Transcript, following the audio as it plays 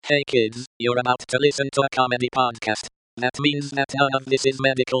Hey kids, you're about to listen to a comedy podcast. That means that none of this is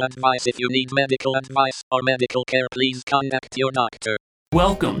medical advice. If you need medical advice or medical care, please contact your doctor.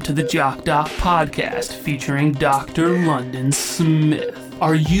 Welcome to the Jock Doc Podcast featuring Dr. London Smith.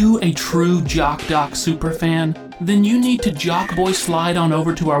 Are you a true Jock Doc superfan? Then you need to Jock Boy slide on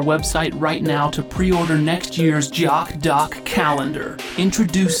over to our website right now to pre-order next year's Jock Doc calendar.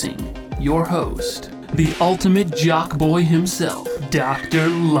 Introducing your host, the ultimate Jock Boy himself, Dr.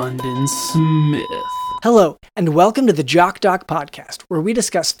 London Smith. Hello, and welcome to the Jock Doc Podcast, where we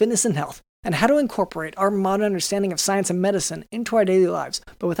discuss fitness and health and how to incorporate our modern understanding of science and medicine into our daily lives,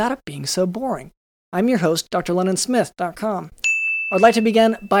 but without it being so boring. I'm your host, drlondonsmith.com. I'd like to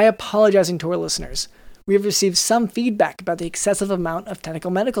begin by apologizing to our listeners. We have received some feedback about the excessive amount of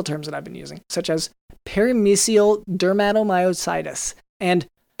technical medical terms that I've been using, such as perimysial dermatomyositis and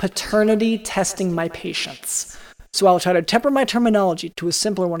paternity testing my patients. So I'll try to temper my terminology to a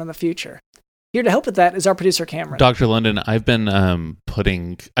simpler one in the future. Here to help with that is our producer, Cameron. Dr. London, I've been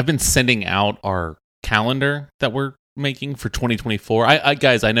sending out our calendar that we're making for 2024. I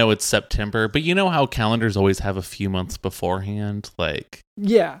guys, I know it's September, but you know how calendars always have a few months beforehand?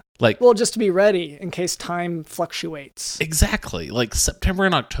 Well, just to be ready in case time fluctuates. Exactly. Like September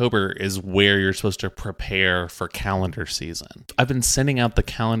and October is where you're supposed to prepare for calendar season. I've been sending out the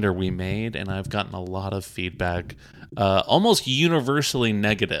calendar we made, and I've gotten a lot of feedback, almost universally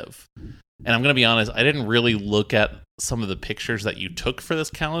negative. And I'm going to be honest, I didn't really look at some of the pictures that you took for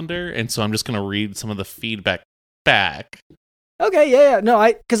this calendar, and so I'm just going to read some of the feedback back. Okay, yeah. No,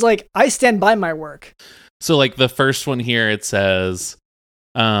 I stand by my work. So, the first one here, it says,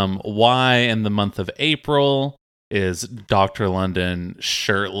 why in the month of April is Dr. London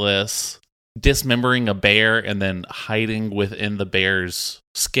shirtless, dismembering a bear, and then hiding within the bear's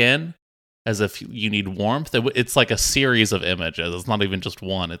skin? As if you need warmth. It's like a series of images. It's not even just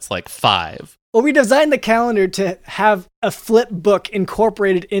one. It's like 5. Well, we designed the calendar to have a flip book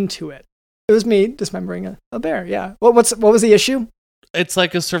incorporated into it. It was me dismembering a bear, yeah. What was the issue? It's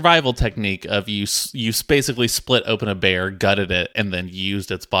like a survival technique of you basically split open a bear, gutted it, and then used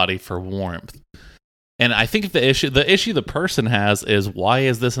its body for warmth. And I think the issue the person has is, why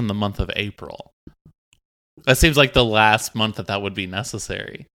is this in the month of April? That seems like the last month that would be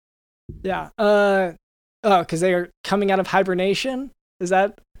necessary. Yeah. Because they are coming out of hibernation? Is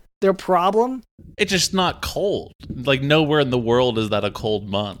that their problem? It's just not cold. Nowhere in the world is that a cold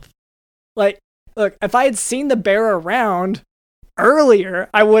month. Look, if I had seen the bear around earlier,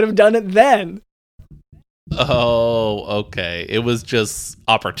 I would have done it then. Oh, okay. It was just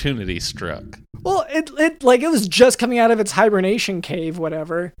opportunity struck. Well, it was just coming out of its hibernation cave,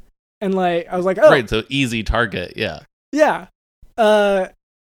 whatever. And I was like, oh. Right, so easy target, yeah. Yeah.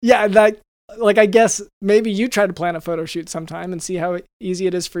 Yeah, I guess maybe you try to plan a photo shoot sometime and see how easy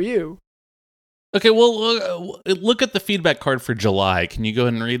it is for you. Okay, well, look at the feedback card for July. Can you go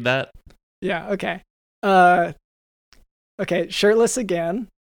ahead and read that? Yeah, okay. Okay, shirtless again.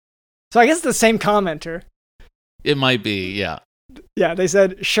 So I guess it's the same commenter. It might be, yeah. Yeah, they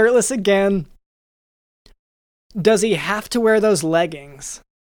said, shirtless again. Does he have to wear those leggings?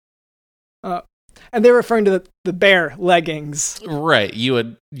 And they're referring to the bear leggings. Right. You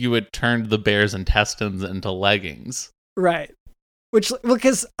had turned the bear's intestines into leggings. Right.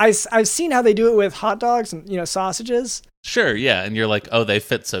 Because I've seen how they do it with hot dogs and, sausages. Sure, yeah. And you're like, oh, they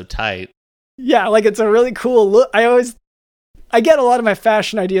fit so tight. Yeah, it's a really cool look. I get a lot of my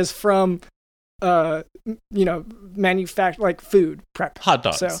fashion ideas from, manufacture, food prep. Hot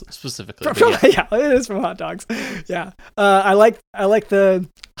dogs, specifically. Yeah, it is from hot dogs. Yeah. I like the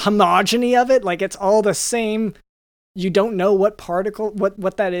homogeny of it. It's all the same. You don't know what particle,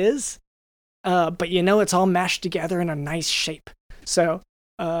 what that is, but it's all mashed together in a nice shape. So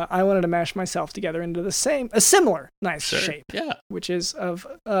I wanted to mash myself together into a similar nice shape, yeah, which is of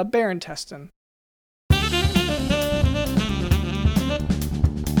bear intestine.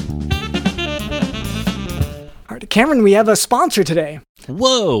 All right, Cameron, we have a sponsor today.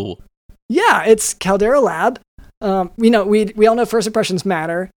 Whoa! Yeah, it's Caldera Lab. We all know first impressions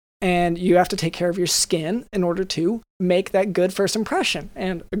matter, and you have to take care of your skin in order to make that good first impression.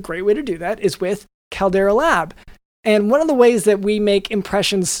 And a great way to do that is with Caldera Lab. And one of the ways that we make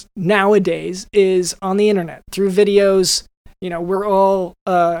impressions nowadays is on the internet, through videos. We're all,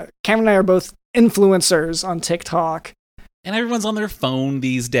 Cameron and I are both influencers on TikTok. And everyone's on their phone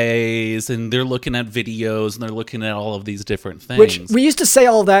these days, and they're looking at videos, and they're looking at all of these different things. Which we used to say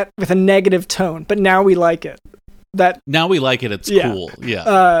all that with a negative tone, but now we like it. Now we like it. It's cool.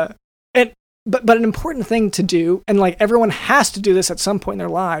 Yeah. But an important thing to do, and everyone has to do this at some point in their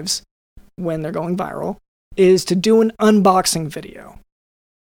lives when they're going viral, is to do an unboxing video.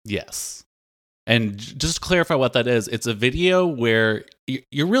 Yes. And just to clarify what that is, it's a video where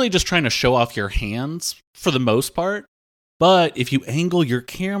you're really just trying to show off your hands for the most part. But if you angle your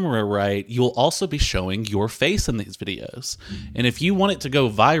camera right, you'll also be showing your face in these videos. And if you want it to go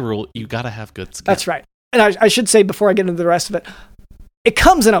viral, you got to have good skin. That's right. And I should say before I get into the rest of it, it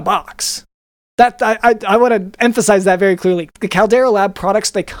comes in a box. That I want to emphasize that very clearly. The Caldera Lab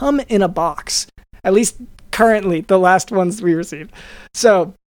products, they come in a box. At least currently, the last ones we received.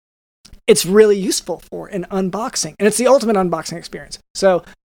 So it's really useful for an unboxing. And it's the ultimate unboxing experience. So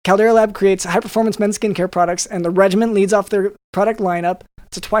Caldera Lab creates high-performance men's skincare products, and the regimen leads off their product lineup.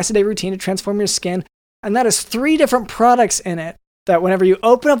 It's a twice-a-day routine to transform your skin. And that is 3 different products in it that whenever you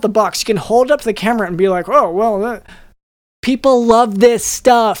open up the box, you can hold it up to the camera and be like, oh, well, people love this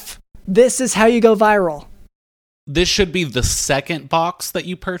stuff. This is how you go viral. This should be the second box that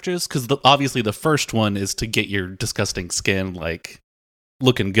you purchase, because obviously the first one is to get your disgusting skin like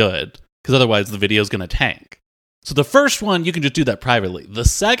looking good, because otherwise the video is going to tank. So the first one, you can just do that privately. The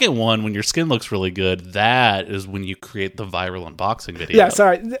second one, when your skin looks really good, that is when you create the viral unboxing video. Yeah,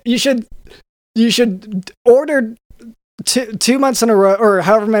 sorry. You should order 2 months in a row, or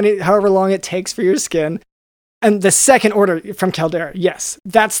however long it takes for your skin. And the second order from Caldera, yes,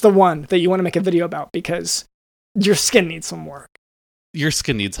 that's the one that you want to make a video about, because your skin needs some work. Your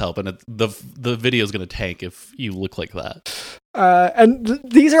skin needs help, and the video is going to tank if you look like that. And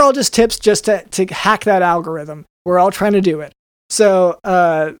these are all just tips just to hack that algorithm. We're all trying to do it. So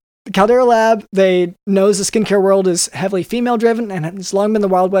Caldera Lab, they knows the skincare world is heavily female-driven and has long been the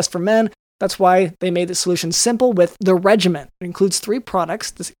Wild West for men. That's why they made the solution simple with the regimen. It includes 3 products: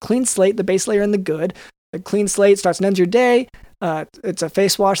 the Clean Slate, the Base Layer, and the Good. The Clean Slate starts and ends your day. It's a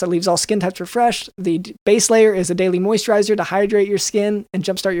face wash that leaves all skin types refreshed. The Base Layer is a daily moisturizer to hydrate your skin and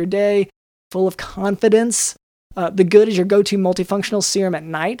jumpstart your day full of confidence. The Good is your go-to multifunctional serum at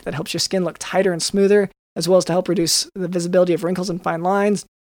night that helps your skin look tighter and smoother, as well as to help reduce the visibility of wrinkles and fine lines.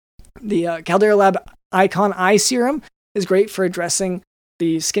 The Caldera Lab Icon Eye Serum is great for addressing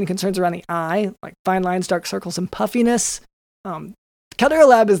the skin concerns around the eye, like fine lines, dark circles, and puffiness. Caldera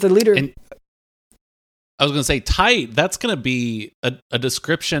Lab is the leader. And I was going to say tight, that's going to be a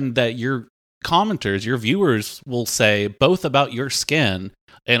description that your commenters, your viewers will say both about your skin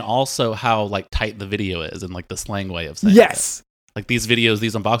and also how like tight the video is, and like the slang way of saying yes. it. Like these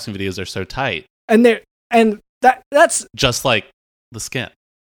unboxing videos are so tight. And that's just like the skin.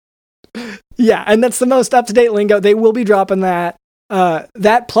 Yeah, and that's the most up-to-date lingo. They will be dropping that.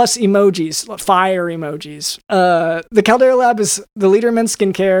 That plus emojis, fire emojis. The Caldera Lab is the leader in men's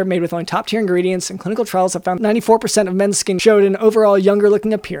skincare, made with only top-tier ingredients, and clinical trials have found 94% of men's skin showed an overall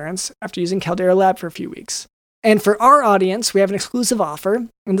younger-looking appearance after using Caldera Lab for a few weeks. And for our audience, we have an exclusive offer,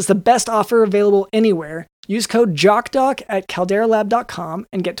 and this is the best offer available anywhere. Use code JOCKDOC at calderalab.com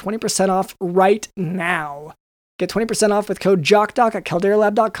and get 20% off right now. Get 20% off with code JOCKDOC at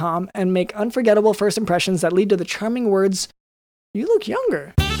calderalab.com and make unforgettable first impressions that lead to the charming words, "You look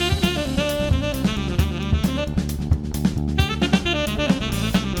younger."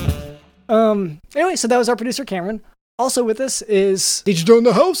 Anyway, so that was our producer, Cameron. Also with us is Digital in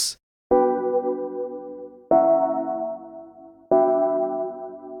the house.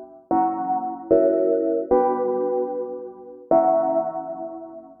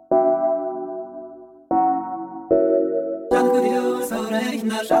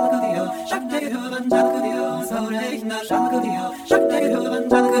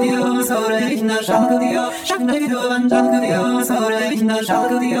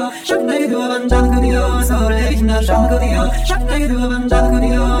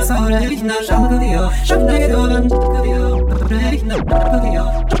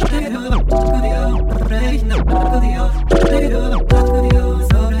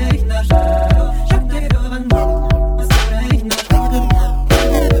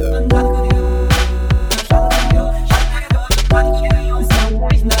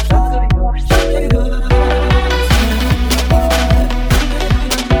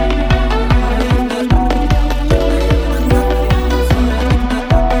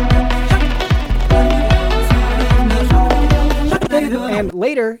 And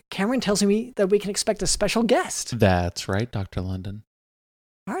later, Cameron tells me that we can expect a special guest. That's right, Dr. London.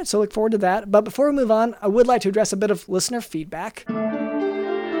 All right, so look forward to that. But before we move on, I would like to address a bit of listener feedback.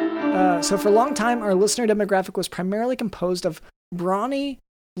 So for a long time, our listener demographic was primarily composed of brawny,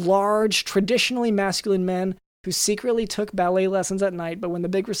 large, traditionally masculine men who secretly took ballet lessons at night, but when the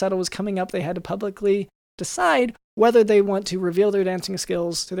big recital was coming up, they had to publicly decide whether they want to reveal their dancing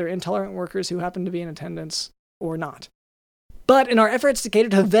skills to their intolerant workers who happen to be in attendance or not. But in our efforts to cater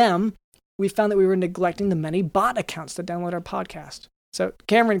to them, we found that we were neglecting the many bot accounts that download our podcast. So,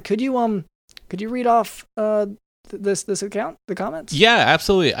 Cameron, could you read off this account, the comments? Yeah,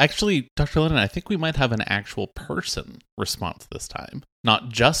 absolutely. Actually, Dr. Lennon, I think we might have an actual person response this time, not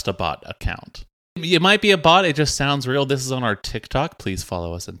just a bot account. It might be a bot. It just sounds real. This is on our TikTok. Please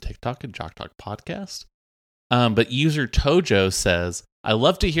follow us on TikTok at Jock Podcast. But user Tojo says, I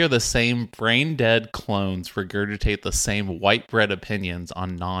love to hear the same brain-dead clones regurgitate the same white bread opinions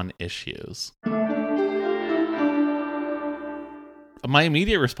on non-issues. My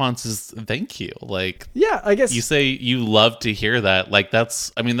immediate response is thank you. Like, yeah, I guess you say you love to hear that. Like,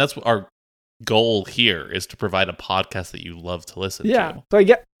 that's our goal here, is to provide a podcast that you love to listen to. Yeah, so I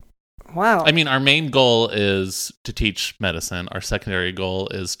get. Wow. I mean, our main goal is to teach medicine. Our secondary goal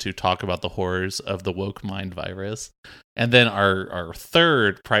is to talk about the horrors of the woke mind virus. And then our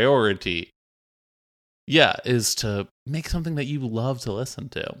third priority, is to make something that you love to listen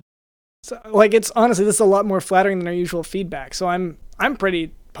to. So, like, it's honestly, this is a lot more flattering than our usual feedback. So I'm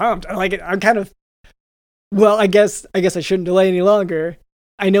pretty pumped. I like it. I'm kind of, well, I guess I shouldn't delay any longer.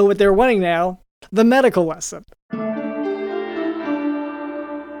 I know what they're wanting now. The medical lesson.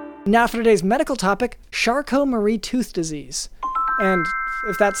 Now for today's medical topic, Charcot-Marie-Tooth disease. And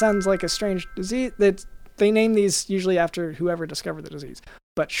if that sounds like a strange disease, they name these usually after whoever discovered the disease.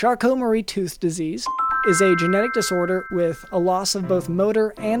 But Charcot-Marie-Tooth disease is a genetic disorder with a loss of both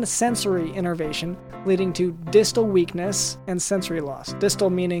motor and sensory innervation, leading to distal weakness and sensory loss.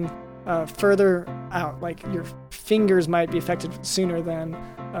 Distal meaning further out, like your fingers might be affected sooner than,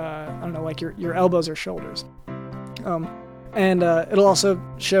 like your elbows or shoulders. And it'll also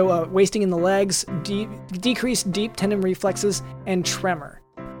show wasting in the legs, decreased deep tendon reflexes, and tremor.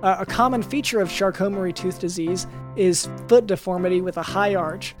 A common feature of Charcot-Marie-Tooth disease is foot deformity with a high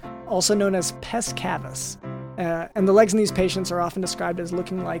arch, also known as pes cavus. And the legs in these patients are often described as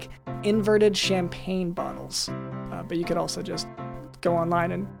looking like inverted champagne bottles. But you could also just go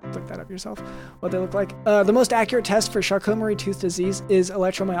online and look that up yourself, what they look like. The most accurate test for Charcot-Marie-Tooth disease is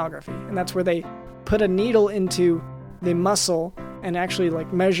electromyography, and that's where they put a needle into the muscle and actually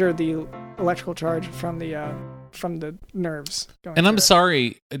like measure the electrical charge from the nerves. And I'm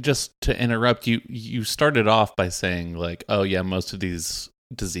sorry, just to interrupt you. You started off by saying like, oh yeah, most of these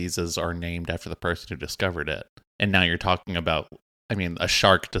diseases are named after the person who discovered it, and now you're talking about, a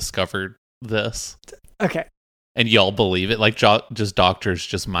shark discovered this. Okay. And y'all believe it? Like, just doctors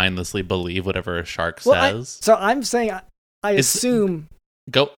just mindlessly believe whatever a shark says? So I'm saying, I assume...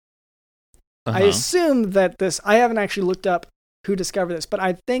 Go. Uh-huh. I assume that I haven't actually looked up who discovered this, but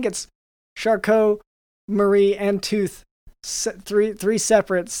I think it's Charcot, Marie, and Tooth, three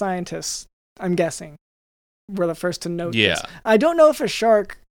separate scientists, I'm guessing, were the first to note this. I don't know if a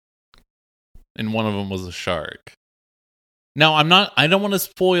shark... And one of them was a shark. Now, I don't want to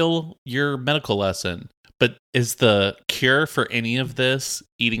spoil your medical lesson, but is the cure for any of this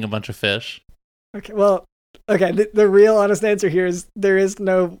eating a bunch of fish? Okay, well, the real honest answer here is there is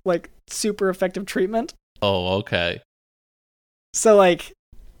no, super effective treatment. Oh, okay. So,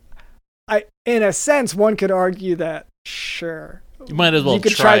 in a sense, one could argue that, sure. You might as well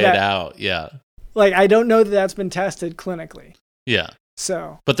try it out, yeah. I don't know that that's been tested clinically. Yeah.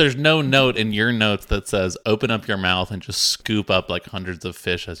 So. But there's no note in your notes that says, open up your mouth and just scoop up, hundreds of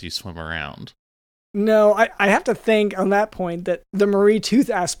fish as you swim around. No, I have to think on that point that the Marie-Tooth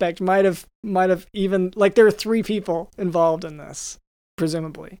aspect might have even, there are 3 people involved in this,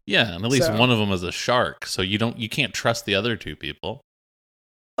 presumably. Yeah, and at least one of them is a shark, so you can't trust the other 2 people.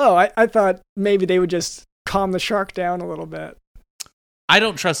 Oh, I thought maybe they would just calm the shark down a little bit. I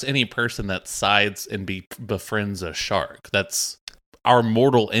don't trust any person that sides and befriends a shark. That's our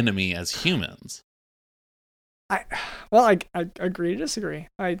mortal enemy as humans. I agree to disagree.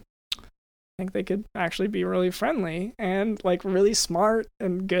 I think they could actually be really friendly and really smart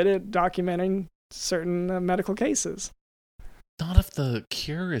and good at documenting certain medical cases. Not if the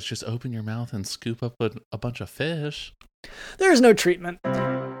cure is just open your mouth and scoop up a bunch of fish. There is no treatment.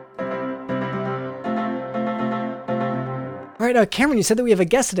 All right, Cameron, you said that we have a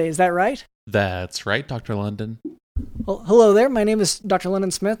guest today. Is that right? That's right, Dr. London. Well, hello there. My name is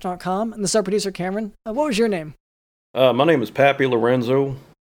drlondonsmith.com, and this is our producer, Cameron. What was your name? My name is Pappy Lorenzo.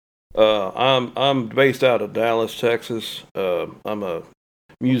 I'm based out of Dallas, Texas. I'm a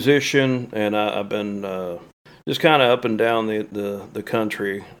musician, and I've been just kind of up and down the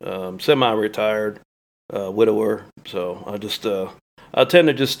country. Semi-retired, widower. So I tend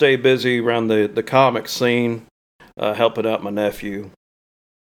to just stay busy around the comic scene, helping out my nephew.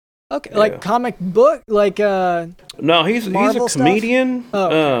 Okay, comic book, No, he's a comedian.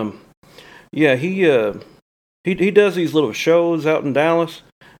 Oh, okay. He does these little shows out in Dallas.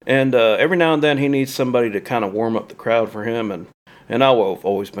 And every now and then he needs somebody to kind of warm up the crowd for him, and and I've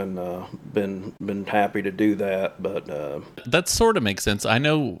always been happy to do that. But that sort of makes sense. I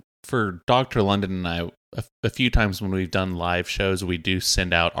know for Dr. London and I, a few times when we've done live shows, we do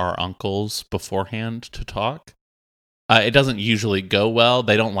send out our uncles beforehand to talk. It doesn't usually go well.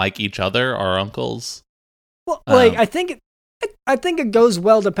 They don't like each other, our uncles. Well, like I think it goes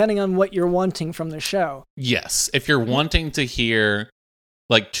well depending on what you're wanting from the show. Yes, if you're wanting to hear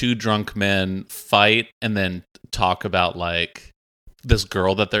like two drunk men fight and then talk about like this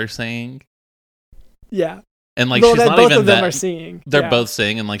girl that they're seeing. Yeah. And like well, she's not both even of them that are seeing. they're yeah. both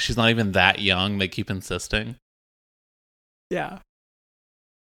seeing, and like she's not even that young. They keep insisting. Yeah.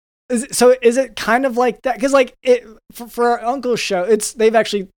 So is it kind of like that? Because like it for our uncle's show,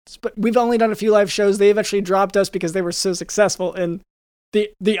 we've only done a few live shows. They've actually dropped us because they were so successful in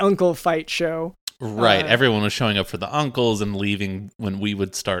the uncle fight show. Right. Everyone was showing up for the uncles and leaving when we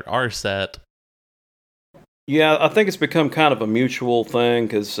would start our set. Yeah, I think it's become kind of a mutual thing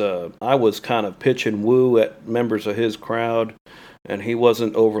because I was kind of pitch and woo at members of his crowd, and he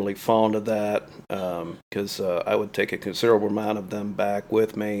wasn't overly fond of that because I would take a considerable amount of them back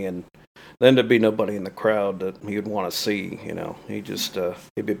with me, and then there'd be nobody in the crowd that he would want to see. You know, he'd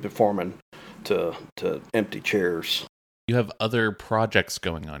be performing to empty chairs. You have other projects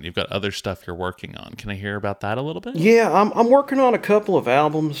going on. You've got other stuff you're working on. Can I hear about that a little bit? Yeah, I'm working on a couple of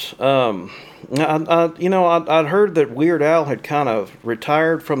albums. I'd heard that Weird Al had kind of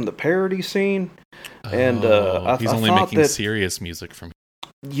retired from the parody scene, and he's only making serious music from.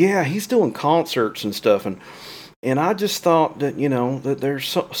 Yeah, he's doing concerts and stuff, and I just thought that that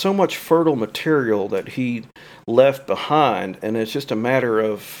there's so much fertile material that he left behind, and it's just a matter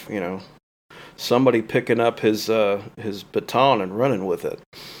of somebody picking up his baton and running with it.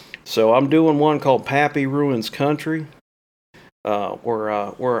 So I'm doing one called Pappy Ruins Country, where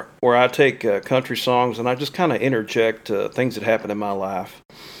I take country songs and I just kind of interject things that happen in my life.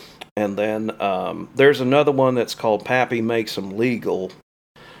 And then there's another one that's called Pappy Makes 'Em Legal.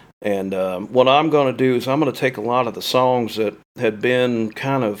 And what I'm going to do is I'm going to take a lot of the songs that had been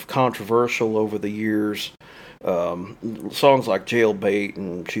kind of controversial over the years, songs like Jailbait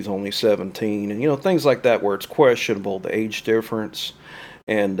and She's Only 17, and things like that where it's questionable, the age difference.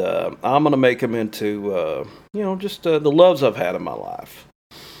 And I'm going to make them into, just the loves I've had in my life.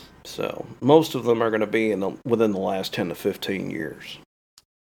 So most of them are going to be within the last 10 to 15 years.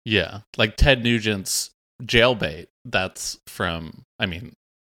 Yeah, like Ted Nugent's Jailbait. That's from,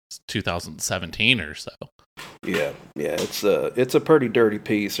 2017 or so. Yeah, it's a pretty dirty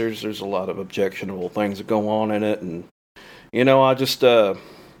piece. There's a lot of objectionable things that go on in it, and I just I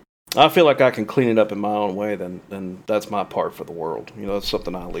feel like I can clean it up in my own way. Then that's my part for the world. It's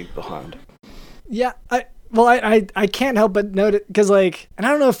something I leave behind. Yeah, I can't help but note it because and I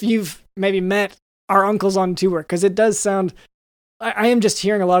don't know if you've maybe met our uncles on tour because it does sound. I am just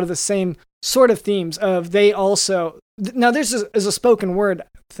hearing a lot of the same sort of themes of they also. Now, this is a spoken word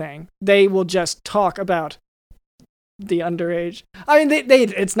thing. They will just talk about the underage. I mean, they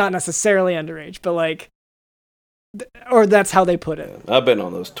it's not necessarily underage, but or that's how they put it. I've been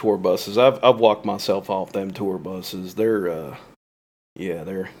on those tour buses. I've walked myself off them tour buses. They're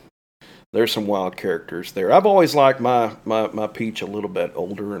there's some wild characters there. I've always liked my Peach a little bit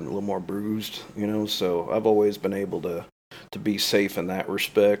older and a little more bruised, so I've always been able to be safe in that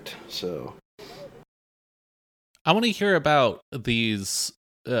respect. So I want to hear about these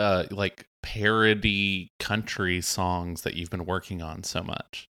parody country songs that you've been working on so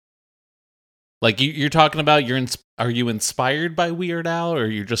much. Like you're talking about, are you inspired by Weird Al, or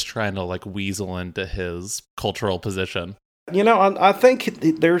you're just trying to weasel into his cultural position? I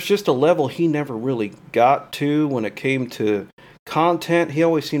think there's just a level he never really got to when it came to content. He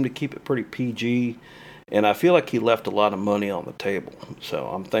always seemed to keep it pretty PG, and I feel like he left a lot of money on the table. So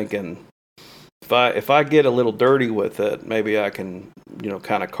I'm thinking, if I get a little dirty with it, maybe I can,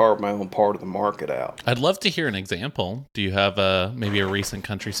 kind of carve my own part of the market out. I'd love to hear an example. Do you have maybe a recent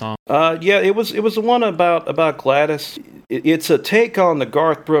country song? Yeah, it was the one about Gladys. It's a take on the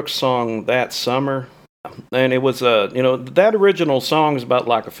Garth Brooks song That Summer, and it was that original song is about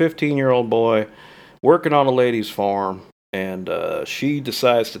a 15-year-old boy working on a lady's farm, and she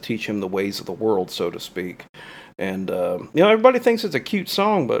decides to teach him the ways of the world, so to speak. And, everybody thinks it's a cute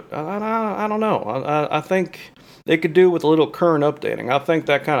song, but I don't know. I think they could do with a little current updating. I think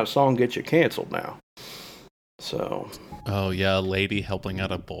that kind of song gets you canceled now. So. Oh, yeah, a lady helping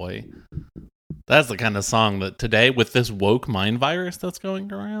out a boy. That's the kind of song that today, with this woke mind virus that's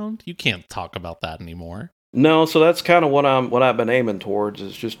going around, you can't talk about that anymore. No, so that's kind of what I've been aiming towards,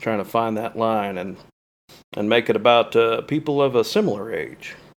 is just trying to find that line and make it about people of a similar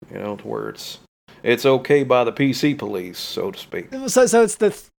age, to where it's okay by the PC police, so to speak. So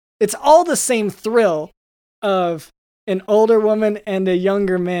it's all the same thrill of an older woman and a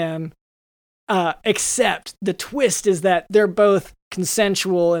younger man, except the twist is that they're both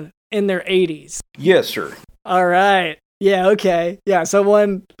consensual and in their 80s. Yes, sir. All right. Yeah, okay. Yeah, so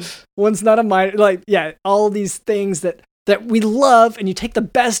one's not a minor, like, yeah, all these things that we love, and you take the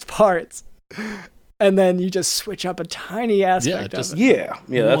best parts, and then you just switch up a tiny aspect of it. Yeah,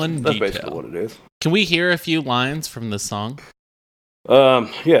 that's basically what it is. Can we hear a few lines from this song?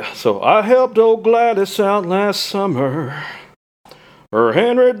 Yeah, so I helped old Gladys out last summer. Her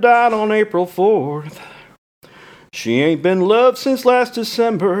Henry died on April 4th. She ain't been loved since last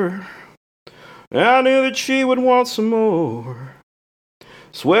December. I knew that she would want some more.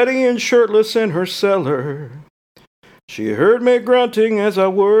 Sweaty and shirtless in her cellar. She heard me grunting as I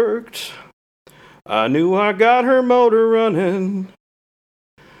worked. I knew I got her motor running.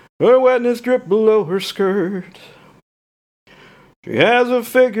 Her wetness dripped below her skirt. She has a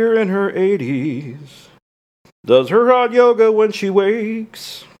figure in her 80s. Does her hot yoga when she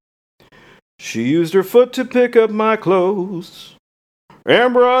wakes. She used her foot to pick up my clothes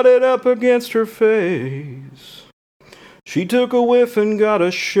and brought it up against her face. She took a whiff and got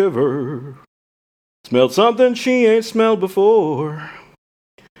a shiver. Smelled something she ain't smelled before.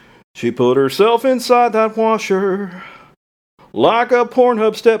 She put herself inside that washer like a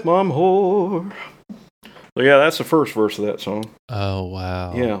Pornhub stepmom whore. So yeah, that's the first verse of that song. Oh,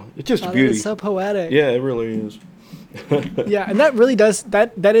 wow. Yeah, it's just a beauty. It's so poetic. Yeah, it really is. Yeah, and that really does,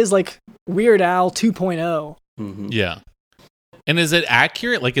 that is like Weird Al 2.0. Mm-hmm. Yeah. And is it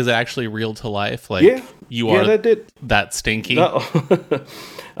accurate? Like, is it actually real to life? Like, yeah. You are that stinky? No.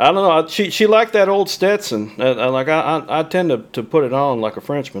 I don't know. She liked that old Stetson. I tend to put it on like a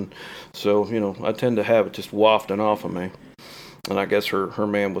Frenchman. So, I tend to have it just wafting off of me. And I guess her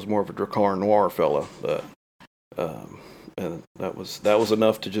man was more of a Dracar Noir fella. But and that was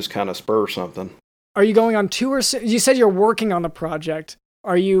enough to just kind of spur something. Are you going on tour? You said you're working on the project.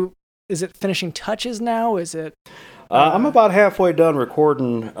 Is it finishing touches now? Is it... I'm about halfway done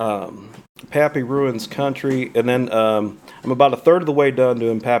recording Pappy Ruins Country, and then I'm about a third of the way done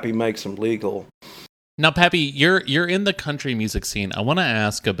doing Pappy Makes Them Legal. Now, Pappy, you're in the country music scene. I want to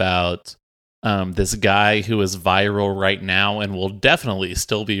ask about this guy who is viral right now and will definitely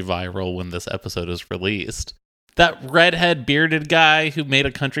still be viral when this episode is released. That redhead bearded guy who made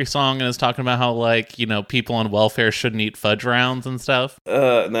a country song and is talking about how, like, people on welfare shouldn't eat fudge rounds and stuff.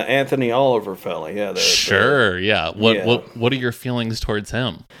 The Anthony Oliver fella, yeah. Yeah. What are your feelings towards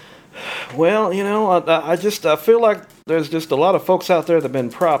him? Well, I feel like there's just a lot of folks out there that have been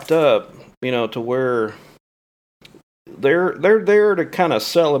propped up, to where they're there to kind of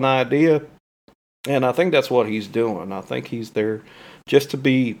sell an idea, and I think that's what he's doing. I think he's there just to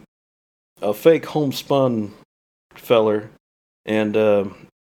be a fake homespun feller, and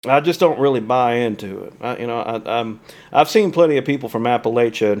I just don't really buy into it. I've seen plenty of people from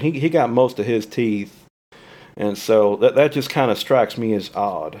Appalachia, and he got most of his teeth, and so that just kind of strikes me as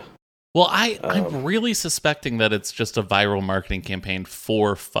odd. Well, I'm really suspecting that it's just a viral marketing campaign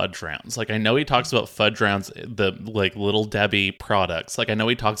for fudge rounds. Like, I know he talks about fudge rounds, the like Little Debbie products. Like, I know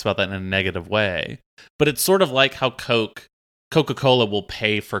he talks about that in a negative way, but it's sort of like how Coca-Cola will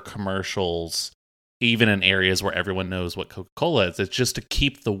pay for commercials even in areas where everyone knows what Coca-Cola is. It's just to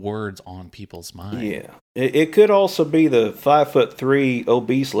keep the words on people's mind. Yeah. It could also be the 5'3"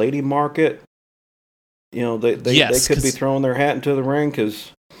 obese lady market. They could be throwing their hat into the ring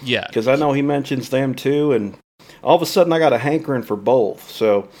because I know he mentions them too, and all of a sudden I got a hankering for both.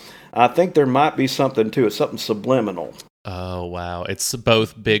 So I think there might be something to it, something subliminal. Oh, wow. It's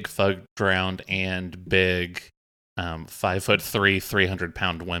both big fudge round and big 5'3",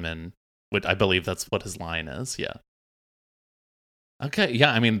 300-pound women. Which I believe that's what his line is. Yeah. Okay.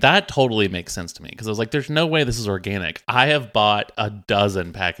 Yeah. I mean, that totally makes sense to me because I was like, there's no way this is organic. I have bought a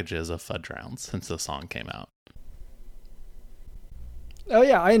dozen packages of fudge rounds since the song came out. Oh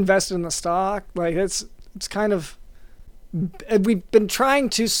yeah. I invested in the stock. Like it's kind of, we've been trying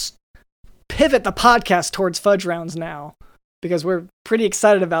to pivot the podcast towards fudge rounds now because we're pretty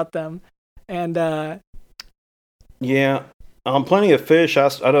excited about them. And, yeah. On Plenty of Fish, I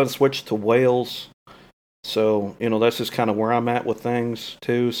done switched to whales. So, that's just kind of where I'm at with things,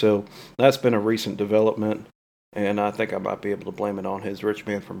 too. So, that's been a recent development. And I think I might be able to blame it on his Rich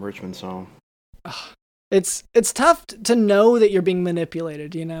Man from Richmond song. It's tough to know that you're being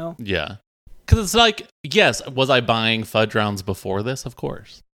manipulated, Yeah. Because it's like, yes, was I buying fudge rounds before this? Of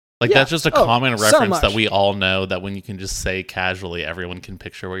course. Like, that's just a common reference that we all know that when you can just say casually, everyone can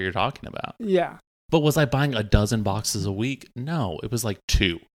picture what you're talking about. Yeah. But was I buying a dozen boxes a week? No, it was like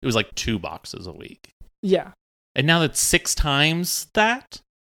 2. It was like 2 boxes a week. Yeah. And now that's 6 times that?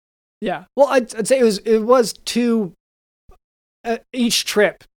 Yeah. Well, I'd say it was 2 each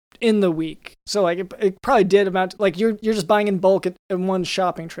trip in the week. So like it probably did amount to, like you're just buying in bulk in one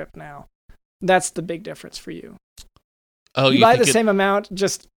shopping trip now. That's the big difference for you. Oh, you buy the same amount,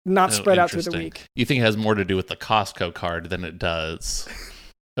 just not spread out through the week. You think it has more to do with the Costco card than it does?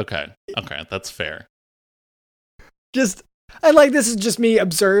 Okay, that's fair. This is just me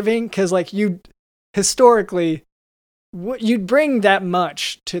observing, because like you historically, you'd bring that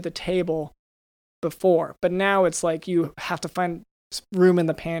much to the table before, but now it's like you have to find room in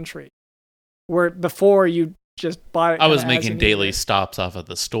the pantry, where before you just bought it. I was making daily stops off at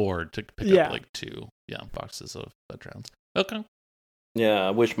the store to pick up like 2 boxes of Veterans. Okay. Yeah,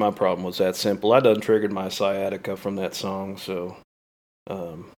 I wish my problem was that simple. I done triggered my sciatica from that song, so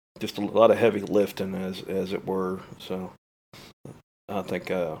just a lot of heavy lifting, as it were. So I think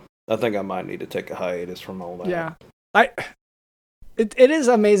I might need to take a hiatus from all that. Yeah, it is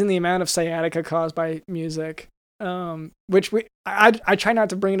amazing the amount of sciatica caused by music, which I try not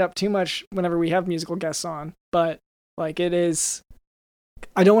to bring it up too much whenever we have musical guests on, but like it is.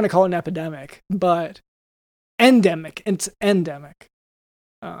 I don't want to call it an epidemic, but endemic. It's endemic.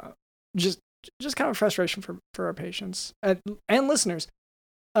 Just kind of frustration for our patients and listeners.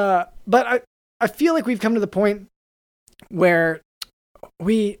 But I feel like we've come to the point where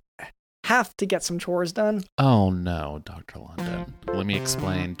we have to get some chores done. Oh no, Dr. London. Let me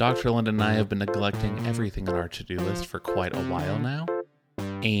explain. Dr. London and I have been neglecting everything on our to-do list for quite a while now.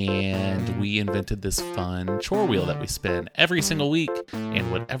 And we invented this fun chore wheel that we spin every single week.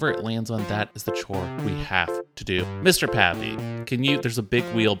 And whatever it lands on, that is the chore we have to do. Mr. Pappy, there's a big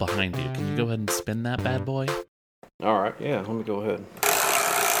wheel behind you. Can you go ahead and spin that bad boy? All right, yeah, let me go ahead.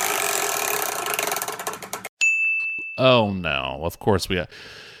 Oh no, of course we have.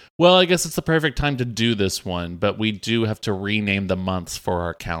 Well, I guess it's the perfect time to do this one, but we do have to rename the months for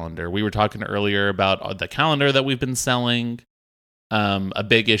our calendar. We were talking earlier about the calendar that we've been selling. A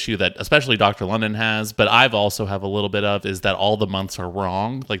big issue that especially Dr. London has, but I've also have a little bit of, is that all the months are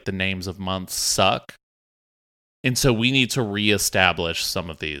wrong. Like the names of months suck. And so we need to reestablish some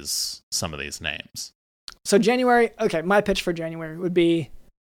of these names. So January, okay, my pitch for January would be,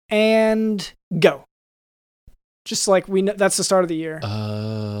 and go. Just like we know, that's the start of the year.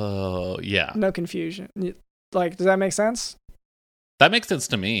 Oh, yeah. No confusion. Like, does that make sense? That makes sense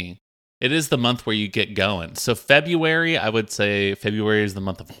to me. It is the month where you get going. So February, I would say February is the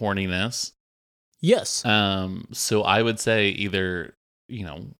month of horniness. Yes. So I would say either,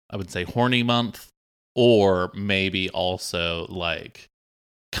 I would say horny month, or maybe also like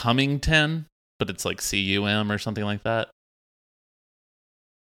Cummington, but it's like CUM or something like that.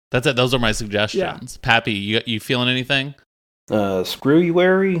 That's it. Those are my suggestions. Yeah. Pappy, you feeling anything?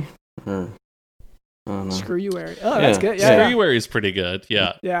 Screw-uary? Screw-uary. Oh, yeah. That's good. Yeah, Screw-uary is pretty good.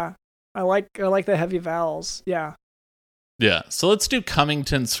 Yeah. Yeah. I like the heavy vowels. Yeah. Yeah. So let's do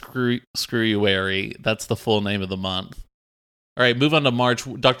Cummington Screw-uary. That's the full name of the month. All right, move on to March.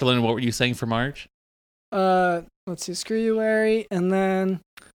 Dr. Lynn, what were you saying for March? Let's see, Screw-uary, and then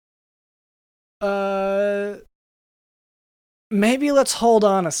maybe let's hold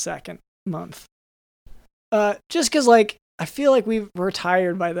on a second month. Just because, like, I feel like we're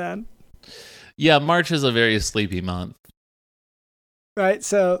tired by then. Yeah, March is a very sleepy month. Right,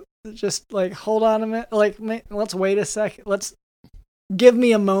 so just, like, hold on a minute. Like, let's wait a second. Let's give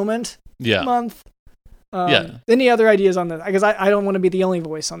me a moment. Yeah. Month. Any other ideas on this? Because I don't want to be the only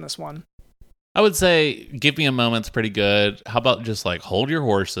voice on this one. I would say give me a moment's pretty good. How about just, like, hold your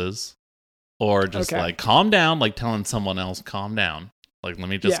horses? Or just, like, calm down, like telling someone else, calm down. Like, let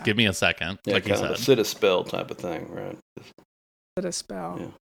me just give me a second, like you said. Sit a spell type of thing, right? Sit a spell. Yeah.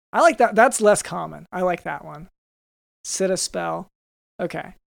 I like that. That's less common. I like that one. Sit a spell.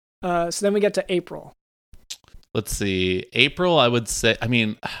 Okay. So then we get to April. Let's see. April, I would say,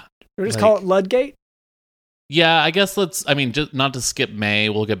 we'll just call it Ludgate? Yeah, I guess just not to skip May,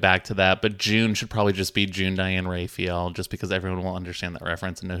 we'll get back to that, but June should probably just be June Diane Raphael, just because everyone will understand that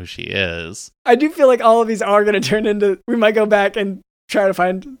reference and know who she is. I do feel like all of these are going to turn into, we might go back and try to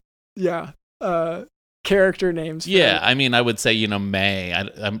find, character names. Yeah, I would say, May,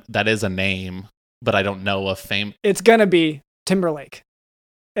 that is a name, but I don't know a fame. It's going to be Timberlake.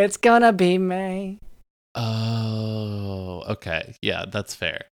 It's going to be May. Oh, okay. Yeah, that's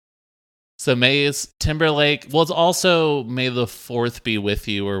fair. So May is Timberlake. Well, it's also May the 4th be with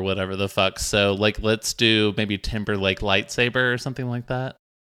you or whatever the fuck. So, like, let's do maybe Timberlake lightsaber or something like that.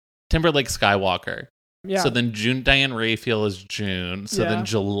 Timberlake Skywalker. Yeah. So then June Diane Raphael is June. So then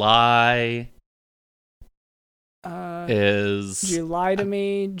July. is... Did you lie to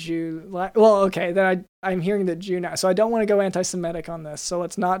me? Well, okay, then I'm hearing the Jew now. So I don't want to go anti-Semitic on this, so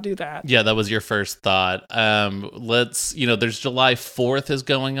let's not do that. Yeah, that was your first thought. There's July 4th is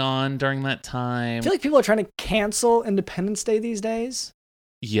going on during that time. I feel like people are trying to cancel Independence Day these days.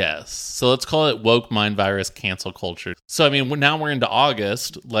 Yes. So let's call it woke mind virus cancel culture. So, now we're into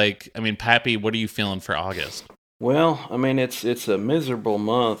August. Pappy, what are you feeling for August? Well, it's a miserable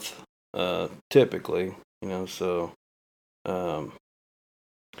month, typically, so,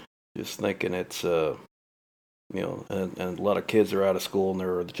 just thinking it's, and a lot of kids are out of school and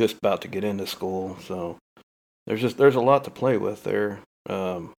they're just about to get into school. So there's a lot to play with there.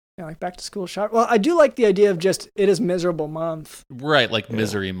 Like back to school shop. Well, I do like the idea of just it is miserable month. Right, like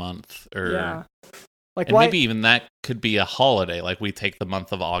misery month. Yeah. And maybe even that could be a holiday. Like we take the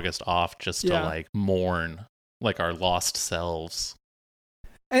month of August off just to mourn like our lost selves.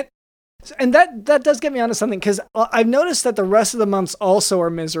 And that does get me onto something, because I've noticed that the rest of the months also are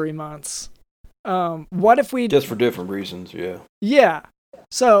misery months. What if we... Just for different reasons, yeah. Yeah.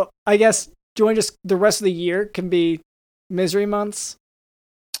 So I guess, do you want to just... The rest of the year can be misery months?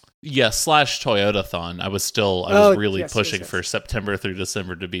 Yeah, /Toyotathon. I was really pushing for September through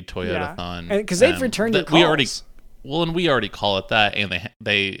December to be Toyotathon. Because they've returned your calls. We already call it that, and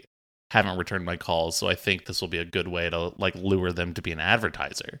they haven't returned my calls, so I think this will be a good way to lure them to be an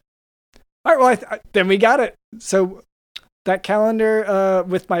advertiser. All right, well, then we got it. So that calendar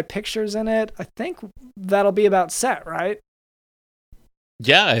with my pictures in it, I think that'll be about set, right?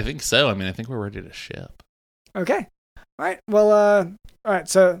 Yeah, I think so. I think we're ready to ship. Okay. All right. Well, all right.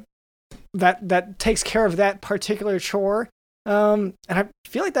 So that takes care of that particular chore. And I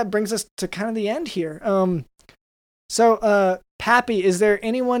feel like that brings us to kind of the end here. So Pappy, is there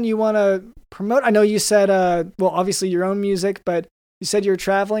anyone you want to promote? I know you said, obviously your own music, but you said you're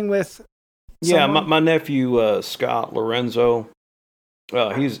traveling with someone? Yeah, my nephew, Scott Lorenzo,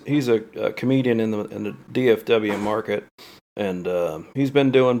 he's a comedian in the DFW market, and he's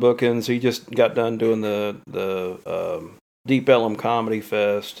been doing bookings. He just got done doing the Deep Ellum Comedy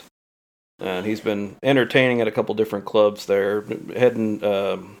Fest, and he's been entertaining at a couple different clubs there, doing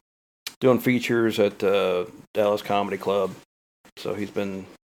features at Dallas Comedy Club. So he's been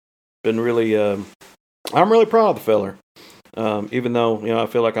really, I'm really proud of the feller. Even though, I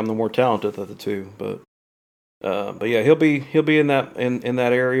feel like I'm the more talented of the two, but yeah, he'll be in that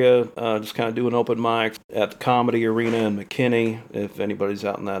area, just kind of doing open mics at the Comedy Arena in McKinney. If anybody's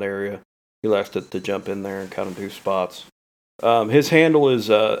out in that area, he likes to jump in there and kind of do spots. His handle is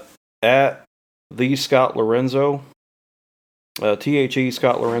at the Scott Lorenzo, THE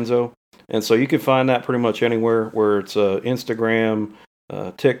Scott Lorenzo, and so you can find that pretty much anywhere where it's Instagram,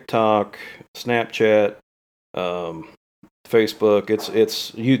 TikTok, Snapchat, Facebook,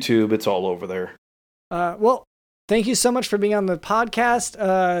 it's YouTube, it's all over there. Well, thank you so much for being on the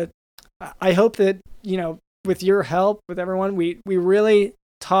podcast. I hope that, with your help, with everyone, we really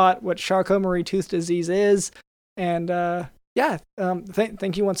taught what Charcot-Marie-Tooth disease is. And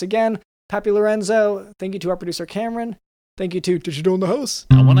thank you once again, Pappy Lorenzo. Thank you to our producer, Cameron. Thank you to Digital in the House.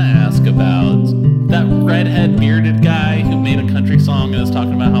 I want to ask about that redhead bearded guy who made a country song and is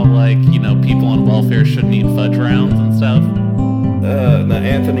talking about how, people on welfare shouldn't eat fudge rounds and stuff. The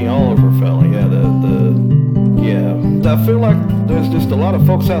Anthony Oliver fella, I feel like there's just a lot of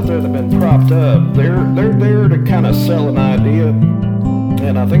folks out there that have been propped up. They're there to kind of sell an idea,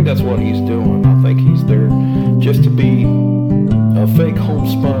 and I think that's what he's doing. I think he's there just to be a fake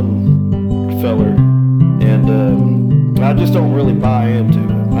homespun feller, and I just don't really buy into it.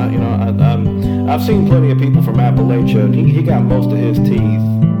 I've seen plenty of people from Appalachia, and he got most of his teeth,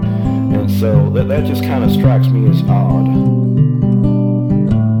 and so that just kind of strikes me as odd.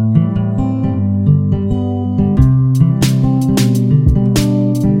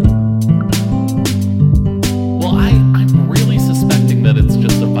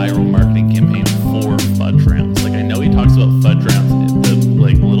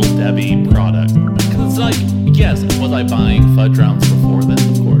 Buying fudge rounds before this,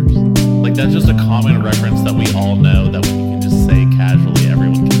 of course. That's just a common reference that we all know, that we can just say casually.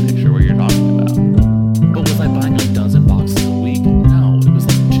 Everyone can picture what you're talking about. But was I buying a dozen boxes a week? No, it was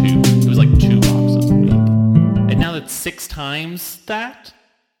 2. It was 2 boxes a week. And now that's 6 times that?